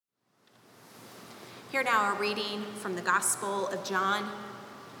Hear now a reading from the Gospel of John,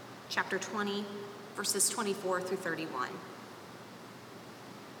 chapter 20, verses 24 through 31.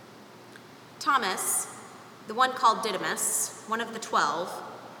 Thomas, the one called Didymus, one of the 12,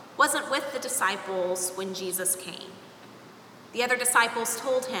 wasn't with the disciples when Jesus came. The other disciples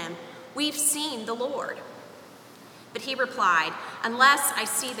told him, "We've seen the Lord." But he replied, "Unless I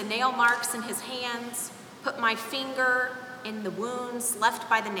see the nail marks in his hands, put my finger in the wounds left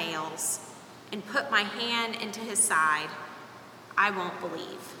by the nails, and put my hand into his side, I won't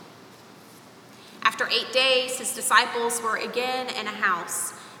believe." After 8 days, his disciples were again in a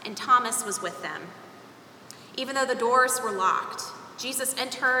house, and Thomas was with them. Even though the doors were locked, Jesus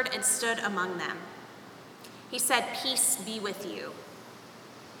entered and stood among them. He said, "Peace be with you."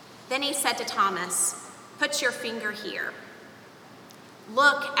 Then he said to Thomas, "Put your finger here.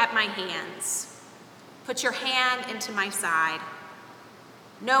 Look at my hands. Put your hand into my side.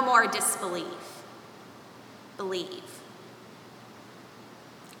 No more disbelief. Believe."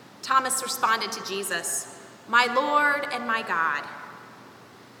 Thomas responded to Jesus, "My Lord and my God."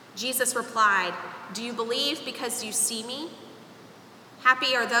 Jesus replied, "Do you believe because you see me?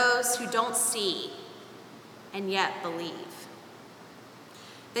 Happy are those who don't see and yet believe."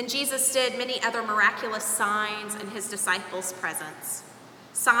 Then Jesus did many other miraculous signs in his disciples' presence,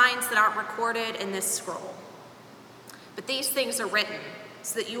 signs that aren't recorded in this scroll. But these things are written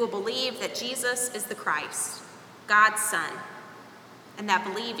so that you will believe that Jesus is the Christ, God's Son, and that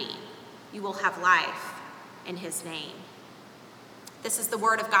believing you will have life in his name. This is the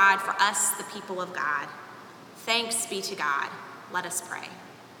word of God for us, the people of God. Thanks be to God. Let us pray.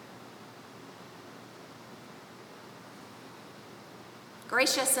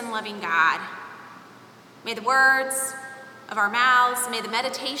 Gracious and loving God, may the words of our mouths, may the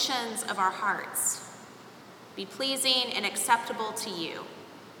meditations of our hearts be pleasing and acceptable to you,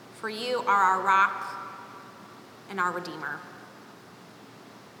 for you are our rock and our Redeemer.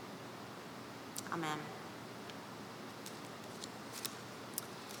 Amen.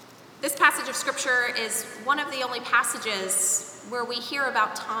 This passage of Scripture is one of the only passages where we hear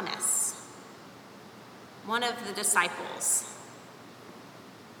about Thomas, one of the disciples.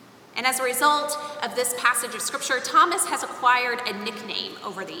 And as a result of this passage of Scripture, Thomas has acquired a nickname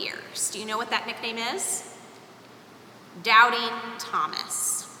over the years. Do you know what that nickname is? Doubting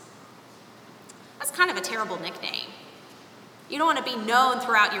Thomas. That's kind of a terrible nickname. You don't want to be known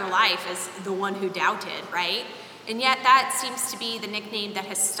throughout your life as the one who doubted, right? And yet that seems to be the nickname that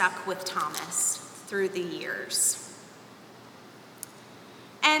has stuck with Thomas through the years.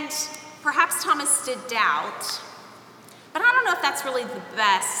 And perhaps Thomas did doubt, but I don't know if that's really the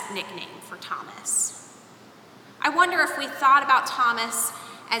best nickname for Thomas. I wonder if we thought about Thomas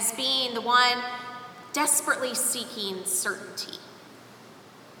as being the one desperately seeking certainty,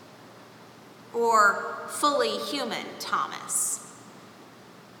 or fully human Thomas.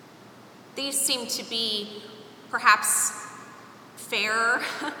 These seem to be perhaps fairer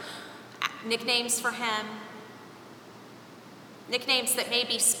nicknames for him, nicknames that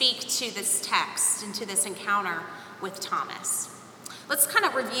maybe speak to this text and to this encounter with Thomas. Let's kind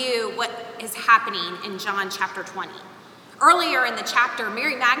of review what is happening in John chapter 20. Earlier in the chapter,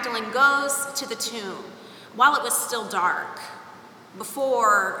 Mary Magdalene goes to the tomb while it was still dark,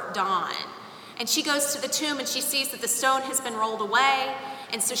 before dawn. And she goes to the tomb and she sees that the stone has been rolled away.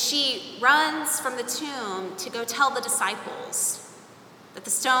 And so she runs from the tomb to go tell the disciples that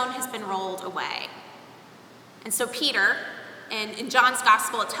the stone has been rolled away. And so Peter, and in John's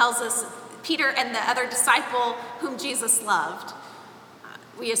gospel, it tells us Peter and the other disciple whom Jesus loved.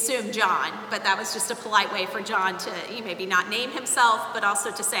 We assume John, but that was just a polite way for John to maybe not name himself, but also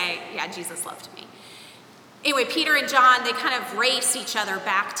to say, yeah, Jesus loved me. Anyway, Peter and John, they kind of race each other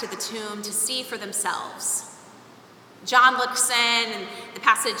back to the tomb to see for themselves. John looks in, and the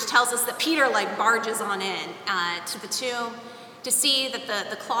passage tells us that Peter barges on in to the tomb to see that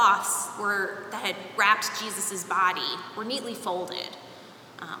the cloths that had wrapped Jesus' body were neatly folded.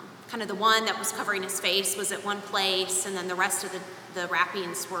 Kind of the one that was covering his face was at one place, and then the rest of the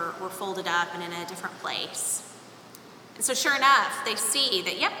wrappings were folded up and in a different place. And so sure enough, they see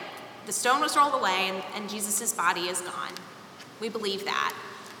that, yep, the stone was rolled away and Jesus' body is gone. We believe that.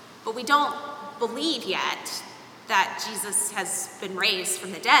 But we don't believe yet that Jesus has been raised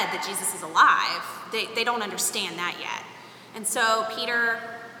from the dead, that Jesus is alive. They don't understand that yet. And so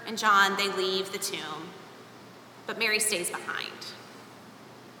Peter and John, they leave the tomb, but Mary stays behind.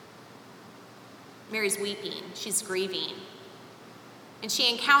 Mary's weeping, she's grieving. And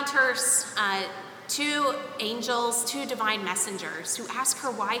she encounters two angels, two divine messengers who ask her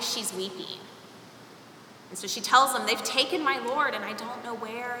why she's weeping. And so she tells them, "They've taken my Lord and I don't know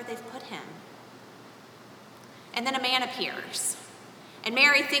where they've put him." And then a man appears. And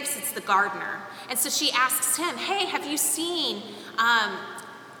Mary thinks it's the gardener. And so she asks him, hey, have you seen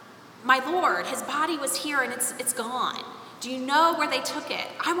my Lord? His body was here and it's gone. Do you know where they took it?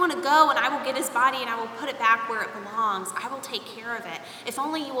 I want to go and I will get his body and I will put it back where it belongs. I will take care of it. If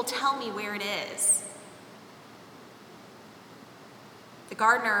only you will tell me where it is. The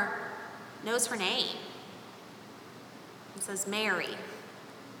gardener knows her name. He says, Mary.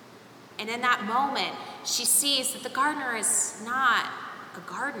 And in that moment, she sees that the gardener is not a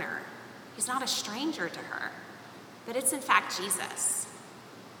gardener. He's not a stranger to her, but it's in fact Jesus,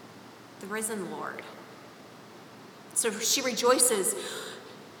 the risen Lord. So she rejoices,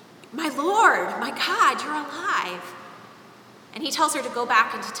 my Lord, my God, you're alive. And he tells her to go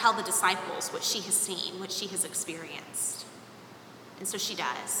back and to tell the disciples what she has seen, what she has experienced. And so she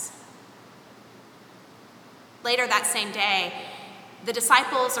does. Later that same day, the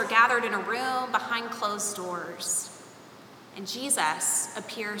disciples are gathered in a room behind closed doors, and Jesus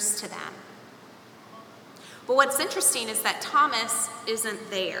appears to them. But what's interesting is that Thomas isn't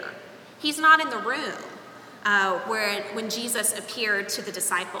there. He's not in the room when Jesus appeared to the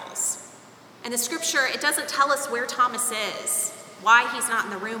disciples. And the scripture, it doesn't tell us where Thomas is, why he's not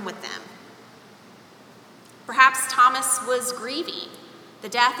in the room with them. Perhaps Thomas was grieving the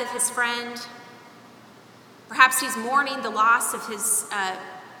death of his friend. Perhaps he's mourning the loss of his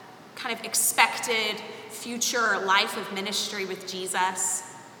kind of expected future life of ministry with Jesus.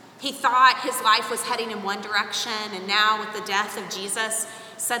 He thought his life was heading in one direction, and now with the death of Jesus,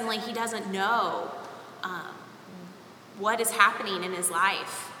 suddenly he doesn't know what is happening in his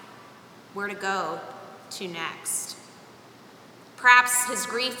life, where to go to next. Perhaps his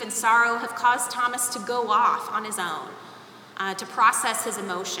grief and sorrow have caused Thomas to go off on his own, to process his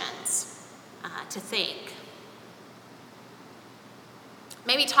emotions, to think.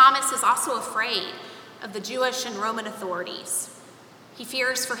 Maybe Thomas is also afraid of the Jewish and Roman authorities. He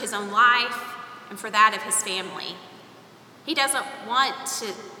fears for his own life and for that of his family. He doesn't want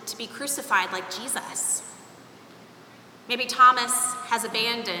to be crucified like Jesus. Maybe Thomas has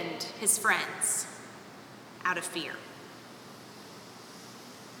abandoned his friends out of fear.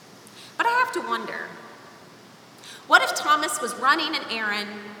 But I have to wonder, what if Thomas was running an errand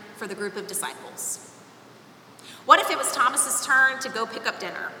for the group of disciples? What if it was Thomas's turn to go pick up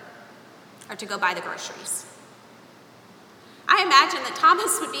dinner or to go buy the groceries? I imagine that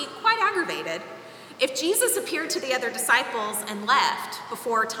Thomas would be quite aggravated if Jesus appeared to the other disciples and left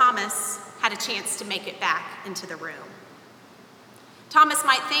before Thomas had a chance to make it back into the room. Thomas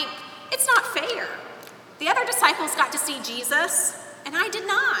might think, it's not fair. The other disciples got to see Jesus, and I did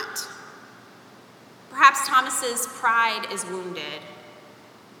not. Perhaps Thomas's pride is wounded,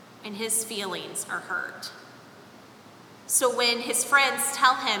 and his feelings are hurt. So when his friends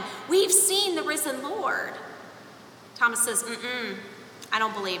tell him, we've seen the risen Lord, Thomas says, I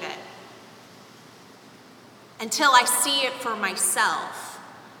don't believe it. Until I see it for myself,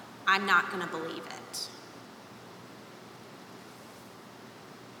 I'm not going to believe it.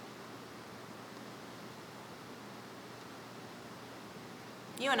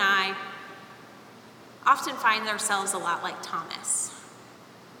 You and I often find ourselves a lot like Thomas.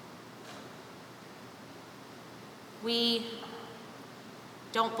 We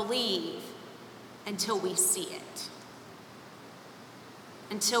don't believe until we see it,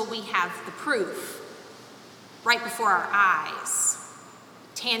 until we have the proof right before our eyes,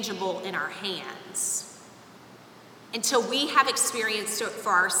 tangible in our hands. Until we have experienced it for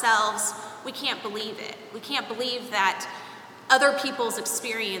ourselves, we can't believe it. We can't believe that other people's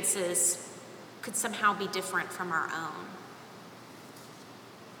experiences could somehow be different from our own.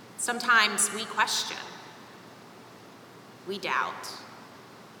 Sometimes we question, we doubt,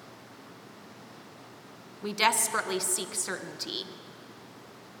 we desperately seek certainty.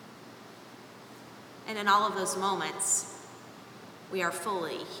 And in all of those moments, we are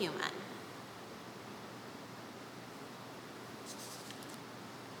fully human.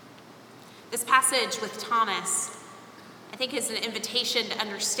 This passage with Thomas, I think, is an invitation to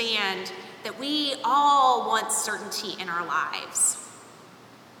understand that we all want certainty in our lives.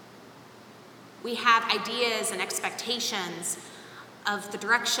 We have ideas and expectations of the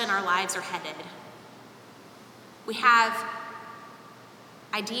direction our lives are headed. We have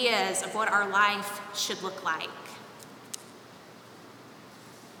ideas of what our life should look like.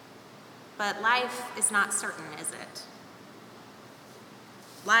 But life is not certain, is it?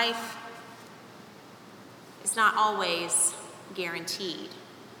 Life is not always guaranteed.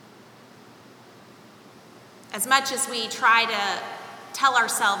 As much as we try to tell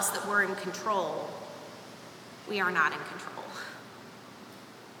ourselves that we're in control, we are not in control.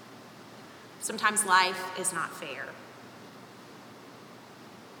 Sometimes life is not fair.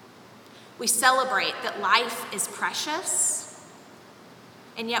 We celebrate that life is precious,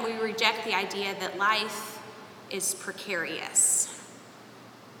 and yet we reject the idea that life is precarious.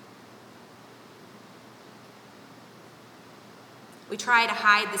 We try to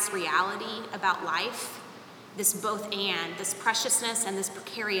hide this reality about life, this both and, this preciousness and this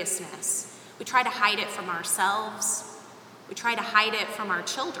precariousness. We try to hide it from ourselves. We try to hide it from our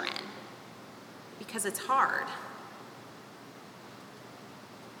children because it's hard.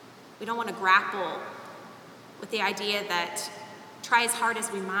 We don't want to grapple with the idea that try as hard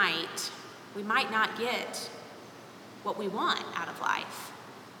as we might not get what we want out of life.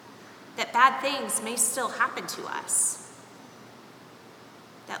 That bad things may still happen to us.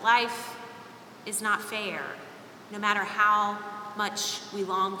 That life is not fair, no matter how much we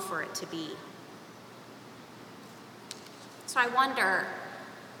long for it to be. So I wonder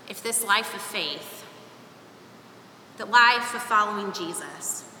if this life of faith, the life of following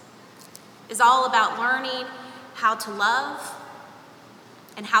Jesus, is all about learning how to love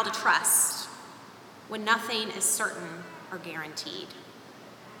and how to trust when nothing is certain or guaranteed.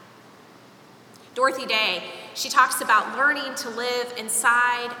 Dorothy Day, she talks about learning to live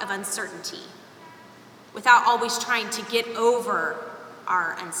inside of uncertainty without always trying to get over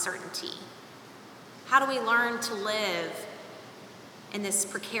our uncertainty. How do we learn to live in this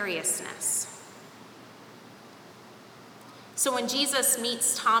precariousness? So when Jesus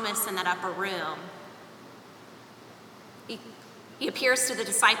meets Thomas in that upper room, he appears to the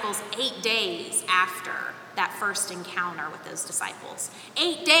disciples 8 days after that first encounter with those disciples.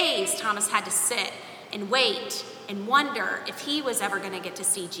 8 days Thomas had to sit and wait and wonder if he was ever going to get to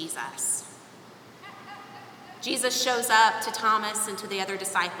see Jesus. Jesus shows up to Thomas and to the other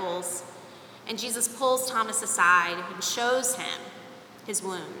disciples, and Jesus pulls Thomas aside and shows him his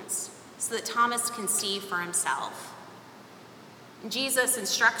wounds so that Thomas can see for himself. And Jesus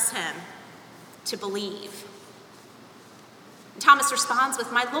instructs him to believe. And Thomas responds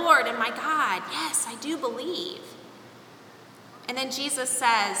with, "My Lord and my God, yes, I do believe." And then Jesus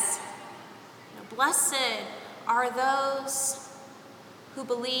says, "Blessed are those who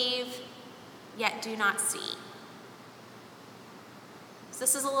believe yet do not see." So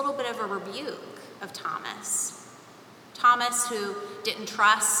this is a little bit of a rebuke of Thomas. Thomas who didn't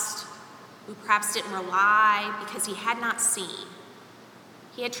trust, who perhaps didn't rely because he had not seen.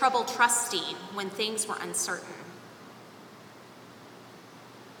 He had trouble trusting when things were uncertain.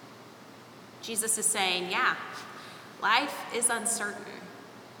 Jesus is saying, yeah, life is uncertain.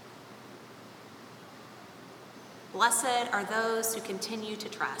 Blessed are those who continue to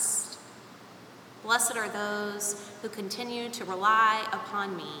trust. Blessed are those who continue to rely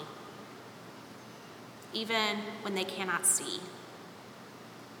upon me, even when they cannot see,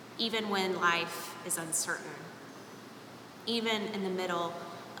 even when life is uncertain, even in the middle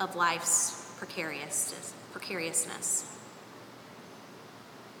of life's precariousness.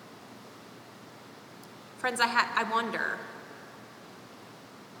 Friends, I wonder,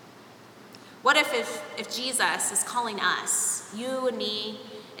 what if Jesus is calling us, you and me,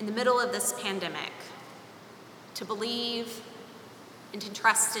 in the middle of this pandemic, to believe and to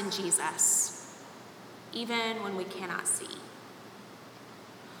trust in Jesus, even when we cannot see?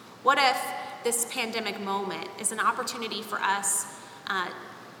 What if this pandemic moment is an opportunity for us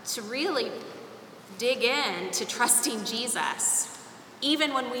to really dig in to trusting Jesus,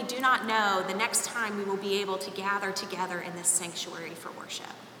 even when we do not know the next time we will be able to gather together in this sanctuary for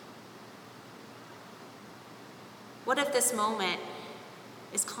worship? What if this moment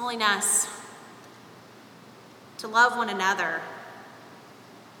is calling us to love one another,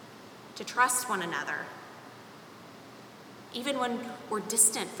 to trust one another, even when we're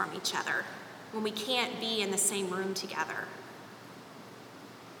distant from each other, when we can't be in the same room together?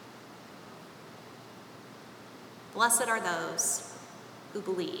 Blessed are those who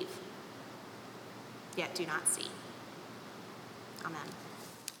believe, yet do not see. Amen.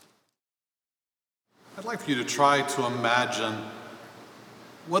 I'd like for you to try to imagine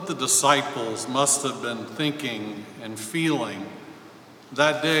what the disciples must have been thinking and feeling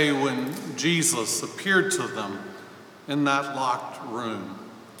that day when Jesus appeared to them in that locked room.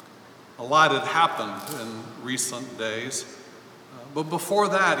 A lot had happened in recent days, but before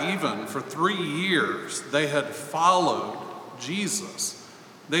that, even for 3 years, they had followed Jesus.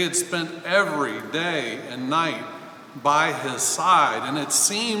 They had spent every day and night by his side, and it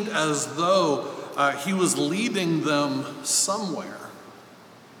seemed as though he was leading them somewhere.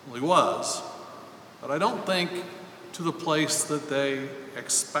 Well, he was, but I don't think to the place that they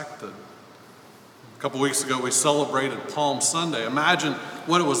expected. A couple weeks ago, we celebrated Palm Sunday. Imagine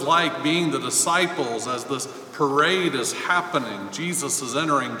what it was like being the disciples as this parade is happening. Jesus is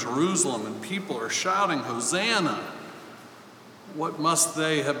entering Jerusalem and people are shouting, "Hosanna!" What must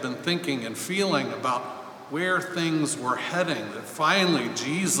they have been thinking and feeling about where things were heading? That finally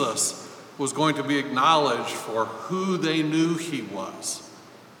Jesus was going to be acknowledged for who they knew he was.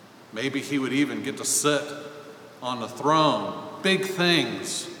 Maybe he would even get to sit on the throne. Big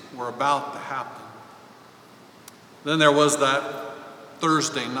things were about to happen. Then there was that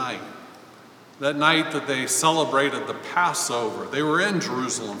Thursday night, that night that they celebrated the Passover. They were in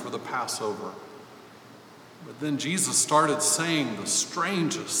Jerusalem for the Passover. But then Jesus started saying the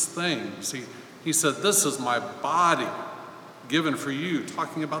strangest things. He said, "This is my body given for you,"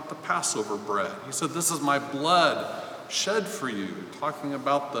 talking about the Passover bread. He said, "This is my blood shed for you," talking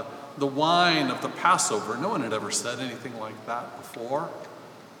about the wine of the Passover. No one had ever said anything like that before.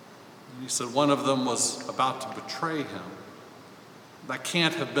 And he said one of them was about to betray him. That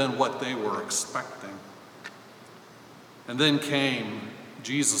can't have been what they were expecting. And then came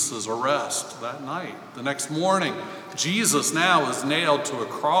Jesus' arrest that night. The next morning, Jesus now is nailed to a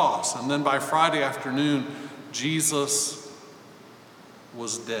cross. And then by Friday afternoon, Jesus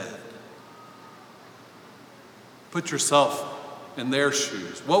was dead. Put yourself in their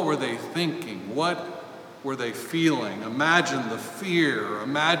shoes. What were they thinking? What were they feeling? Imagine the fear.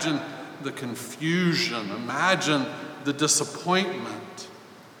 Imagine the confusion. Imagine the disappointment.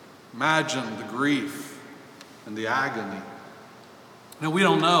 Imagine the grief and the agony. Now, we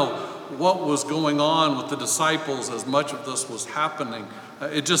don't know what was going on with the disciples as much of this was happening.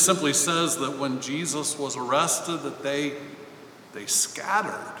 It just simply says that when Jesus was arrested, that they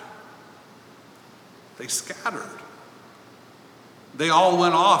scattered. They scattered. They all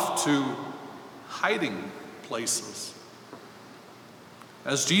went off to hiding places.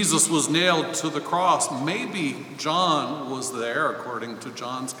 As Jesus was nailed to the cross, maybe John was there, according to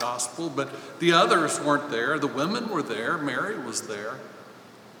John's gospel, but the others weren't there. The women were there. Mary was there.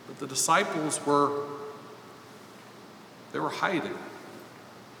 But the disciples were hiding.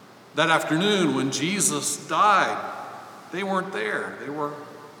 That afternoon when Jesus died, they weren't there.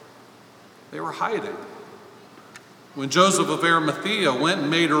 They were hiding. When Joseph of Arimathea went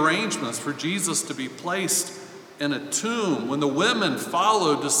and made arrangements for Jesus to be placed in a tomb, when the women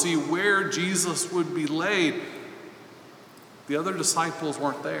followed to see where Jesus would be laid, the other disciples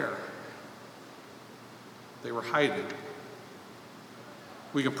weren't there. They were hiding.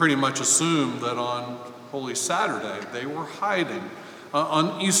 We can pretty much assume that on Holy Saturday they were hiding.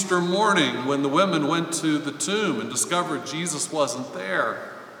 On Easter morning, when the women went to the tomb and discovered Jesus wasn't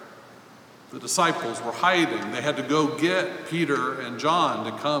there, the disciples were hiding. They had to go get Peter and John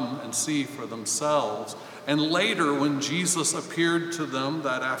to come and see for themselves. And later, when Jesus appeared to them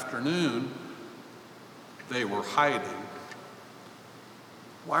that afternoon, they were hiding.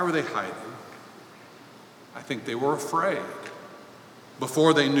 Why were they hiding? I think they were afraid.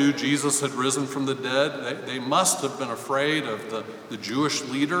 Before they knew Jesus had risen from the dead, they must have been afraid of the Jewish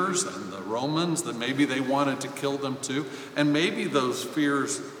leaders and the Romans, that maybe they wanted to kill them too. And maybe those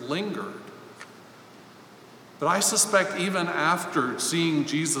fears lingered. But I suspect even after seeing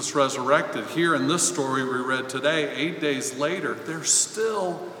Jesus resurrected, here in this story we read today, 8 days later, they're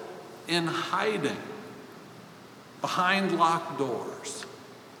still in hiding, behind locked doors,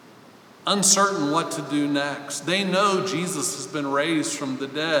 uncertain what to do next. They know Jesus has been raised from the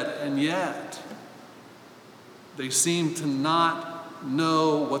dead, and yet they seem to not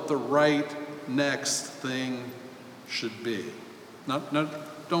know what the right next thing should be. Now,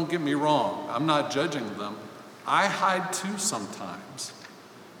 don't get me wrong. I'm not judging them. I hide too sometimes.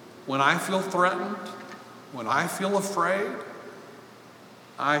 When I feel threatened, when I feel afraid,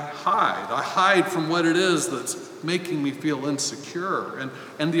 I hide. I hide from what it is that's making me feel insecure.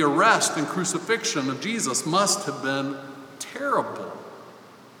 And the arrest and crucifixion of Jesus must have been terrible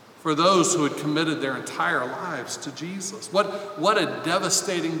for those who had committed their entire lives to Jesus. What a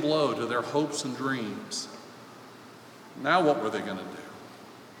devastating blow to their hopes and dreams. Now what were they going to do?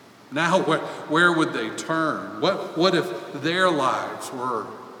 Now where would they turn? What if their lives were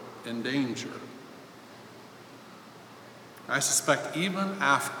in danger? I suspect even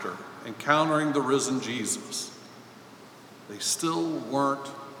after encountering the risen Jesus, they still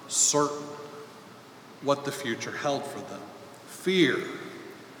weren't certain what the future held for them. Fear,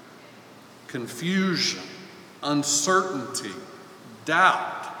 confusion, uncertainty,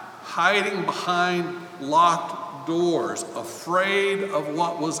 doubt, hiding behind locked doors, afraid of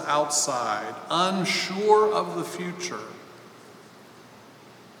what was outside, unsure of the future.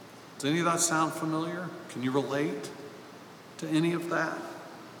 Does any of that sound familiar? Can you relate to any of that?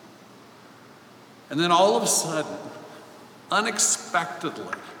 And then all of a sudden,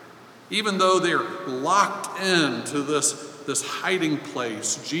 unexpectedly, even though they're locked into this hiding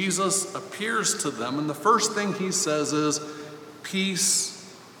place, Jesus appears to them, and the first thing he says is,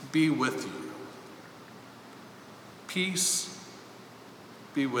 "Peace be with you." Peace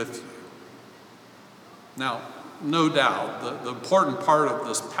be with you. Now, no doubt, the important part of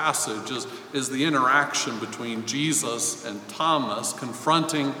this passage is the interaction between Jesus and Thomas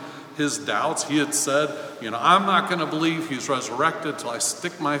confronting his doubts. He had said, I'm not going to believe he's resurrected till I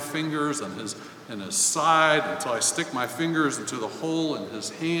stick my fingers in his side, until I stick my fingers into the hole in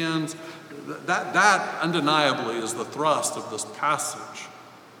his hands. That undeniably is the thrust of this passage.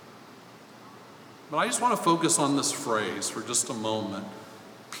 But I just want to focus on this phrase for just a moment.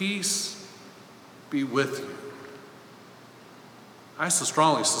 Peace be with you. I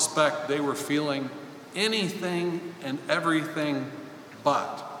strongly suspect they were feeling anything and everything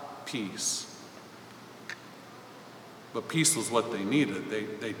but peace. But peace was what they needed.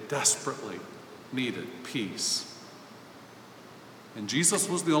 They desperately needed peace. And Jesus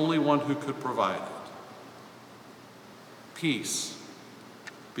was the only one who could provide it. Peace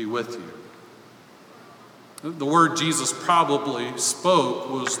be with you. The word Jesus probably spoke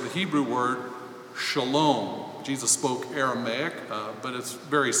was the Hebrew word shalom. Jesus spoke Aramaic, but it's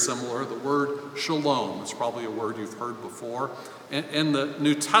very similar. The word shalom is probably a word you've heard before. In the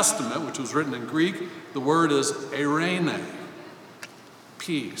New Testament, which was written in Greek, the word is eirene,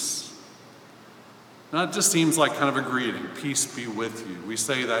 peace. Now it just seems like kind of a greeting, peace be with you. We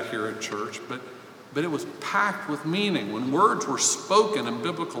say that here at church, but it was packed with meaning. When words were spoken in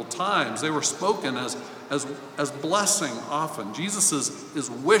biblical times, they were spoken as blessing often. Jesus is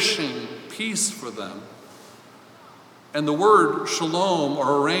wishing peace for them. And the word shalom or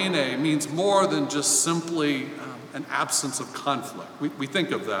eirene means more than just simply an absence of conflict. We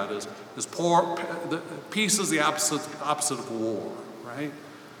think of that as peace is the opposite of war, right?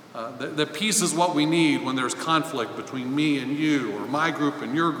 That peace is what we need when there's conflict between me and you, or my group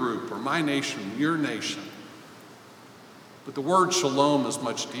and your group, or my nation and your nation. But the word shalom is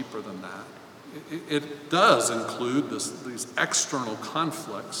much deeper than that. It does include these external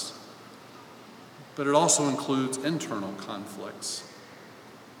conflicts, but it also includes internal conflicts.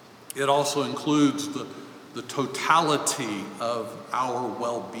 It also includes the totality of our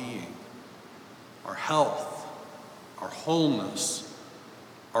well-being, our health, our wholeness,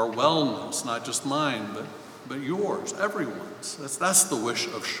 our wellness, not just mine, but yours, everyone's. That's the wish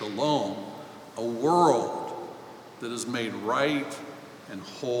of shalom, a world that is made right and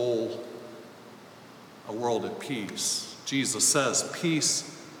whole, a world at peace. Jesus says,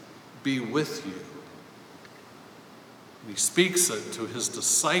 "Peace be with you." And he speaks it to his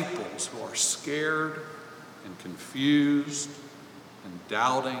disciples who are scared and confused and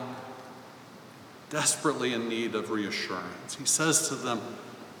doubting, desperately in need of reassurance. He says to them,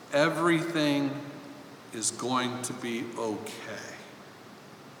 everything is going to be okay.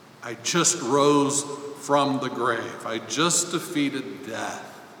 I just rose from the grave. I just defeated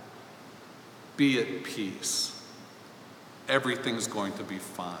death. Be at peace. Everything's going to be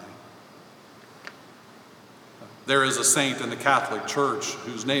fine. There is a saint in the Catholic Church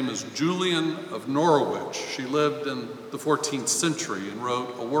whose name is Julian of Norwich. She lived in the 14th century and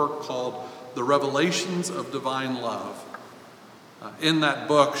wrote a work called The Revelations of Divine Love. In that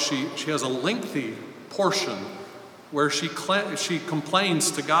book, she has a lengthy portion where she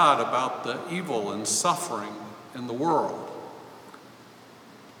complains to God about the evil and suffering in the world.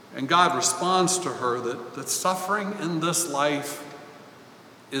 And God responds to her that suffering in this life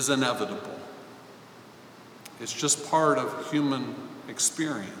is inevitable. It's just part of human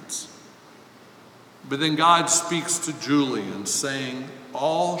experience. But then God speaks to Julian, saying,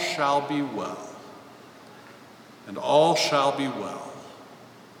 all shall be well, and all shall be well.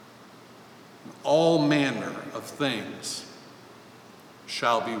 And all manner of things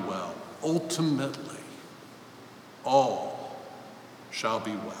shall be well. Ultimately, all shall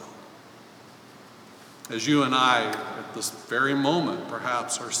be well. As you and I, at this very moment,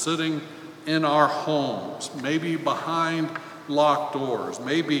 perhaps, are sitting in our homes, maybe behind locked doors,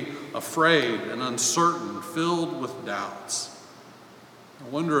 maybe afraid and uncertain, filled with doubts. I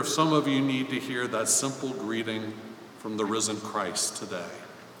wonder if some of you need to hear that simple greeting from the risen Christ today.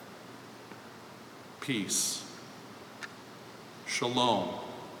 Peace. Shalom.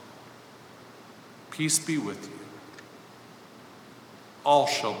 Peace be with you. All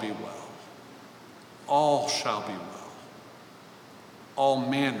shall be well. All shall be well. All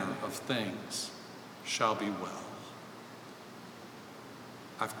manner of things shall be well.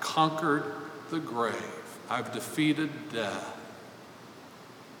 I've conquered the grave. I've defeated death.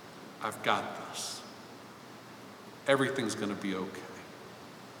 I've got this. everything's going to be okay.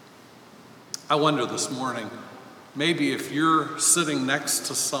 I wonder this morning, maybe if you're sitting next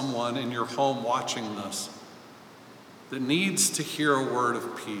to someone in your home watching this that needs to hear a word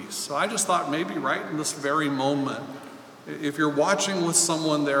of peace. So I just thought maybe right in this very moment, if you're watching with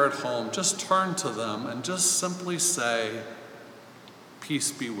someone there at home, just turn to them and just simply say, peace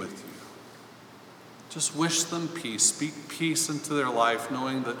be with you. Just wish them peace. Speak peace into their life,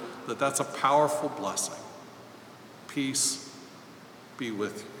 knowing that that's a powerful blessing. Peace be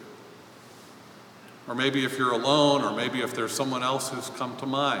with you. Or maybe if you're alone, or maybe if there's someone else who's come to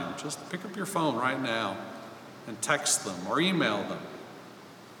mind, just pick up your phone right now and text them or email them.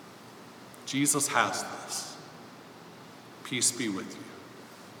 Jesus has this. Peace be with you.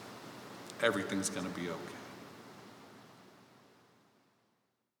 Everything's going to be okay.